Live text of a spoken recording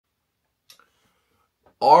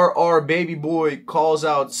RR Baby Boy calls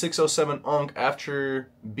out 607 Unk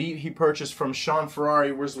after beat he purchased from Shawn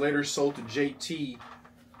Ferrari was later sold to JT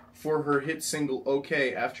for her hit single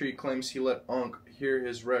OK after he claims he let Unk hear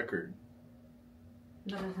his record.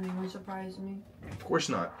 That doesn't even surprise me. Of course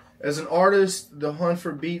not. As an artist, the hunt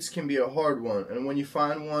for beats can be a hard one, and when you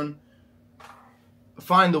find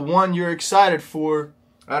the one you're excited for,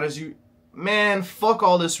 man, fuck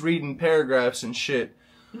all this reading paragraphs and shit.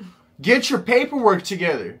 Get your paperwork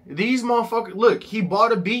together. These motherfuckers, look, he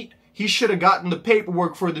bought a beat. He should have gotten the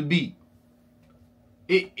paperwork for the beat.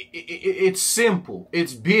 It's simple.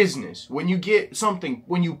 It's business. When you get something,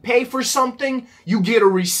 when you pay for something, you get a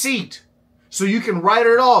receipt. So you can write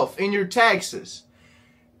it off in your taxes.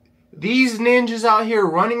 These ninjas out here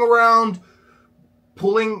running around,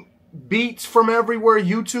 pulling beats from everywhere,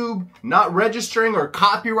 YouTube, not registering or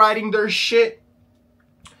copywriting their shit.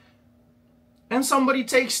 And somebody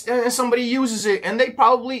uses it, and they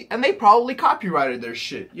probably copyrighted their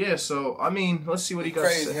shit. Yeah, so I mean, let's see what he got to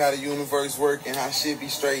say. Crazy how the universe work and how shit be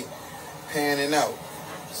straight panning out.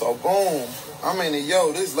 So boom, I'm in the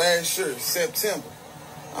this last year, September.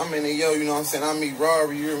 I'm in the you know what I'm saying? I meet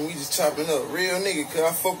Rory here and we just chopping up. Real nigga, cause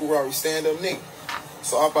I fuck with Rory, stand up nigga.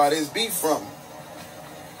 So I buy this beat from him.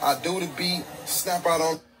 I do the beat, snap out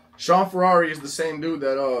on. Shawn Ferrari is the same dude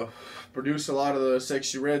that produced a lot of the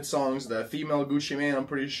Sexy Red songs. That female Gucci Mane, I'm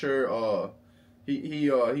pretty sure.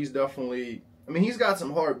 He's definitely. I mean, he's got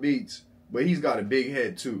some hard beats, but he's got a big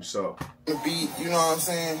head too. So the beat, you know what I'm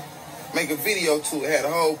saying? Make a video to it. Had a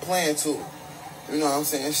whole plan to it. You know what I'm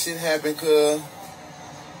saying? Shit happened, cause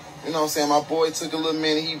you know what I'm saying. My boy took a little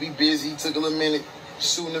minute. He be busy. He took a little minute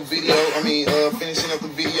shooting the video. I mean, finishing up the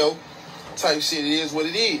video. Type shit. It is what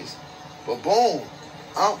it is. But boom,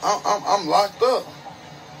 I'm locked up.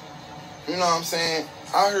 You know what I'm saying?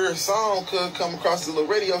 I heard a song come across the little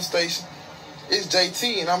radio station. It's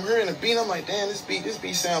JT, and I'm hearing the beat. I'm like, damn, this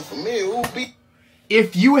beat sound familiar. Who beat?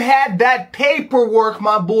 If you had that paperwork,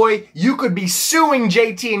 my boy, you could be suing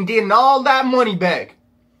JT and getting all that money back.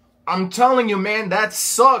 I'm telling you, man, that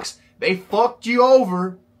sucks. They fucked you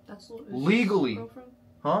over legally.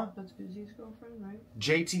 Huh? That's Uzi's girlfriend, right?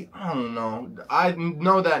 JT, I don't know. I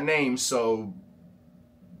know that name, so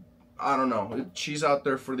I don't know. She's out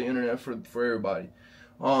there for the internet for everybody.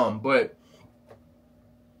 But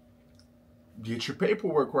get your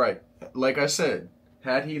paperwork right. Like I said,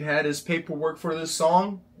 had he had his paperwork for this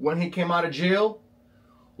song when he came out of jail,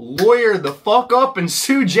 lawyer the fuck up and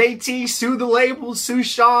sue JT, sue the label, sue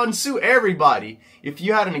Shawn, sue everybody. If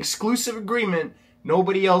you had an exclusive agreement,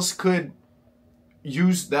 nobody else could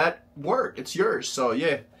use that work. It's yours. So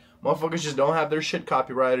yeah, motherfuckers just don't have their shit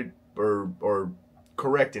copyrighted or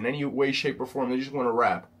correct in any way, shape, or form. They just want to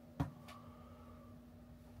rap.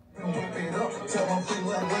 Tell them free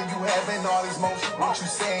when you having all this motion. What you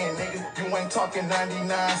saying, nigga? You ain't talking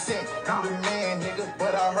 99 cents. You the man, nigga,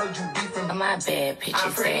 but I heard you beefing. My bad picture.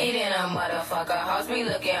 I'm pretty than a motherfucker. Hoes be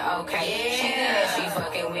looking okay. Yeah. She think that she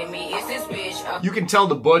fucking with me. It's this bitch. You can tell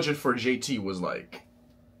the budget for JT was like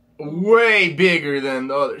way bigger than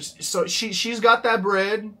the others. So she's got that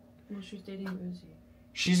bread. Well, she's dating Uzi.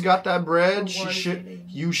 She's got that bread.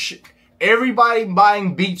 Everybody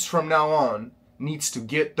buying beats from now on needs to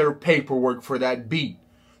get their paperwork for that beat.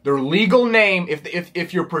 Their legal name.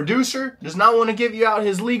 If your producer does not want to give you out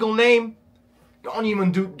his legal name,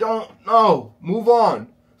 move on.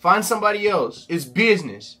 Find somebody else. It's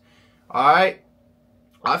business. Alright?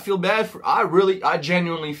 I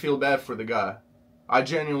genuinely feel bad for the guy. I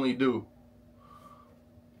genuinely do.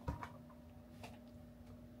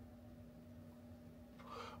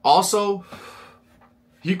 Also,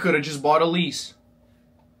 he could have just bought a lease.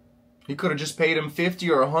 He could have just paid him 50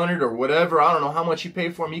 or 100 or whatever. I don't know how much he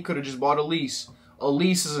paid for him. He could have just bought a lease. A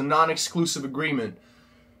lease is a non-exclusive agreement.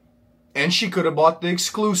 And she could have bought the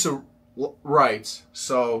exclusive rights.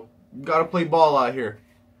 So, you gotta play ball out here.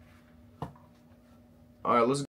 Alright, let's go.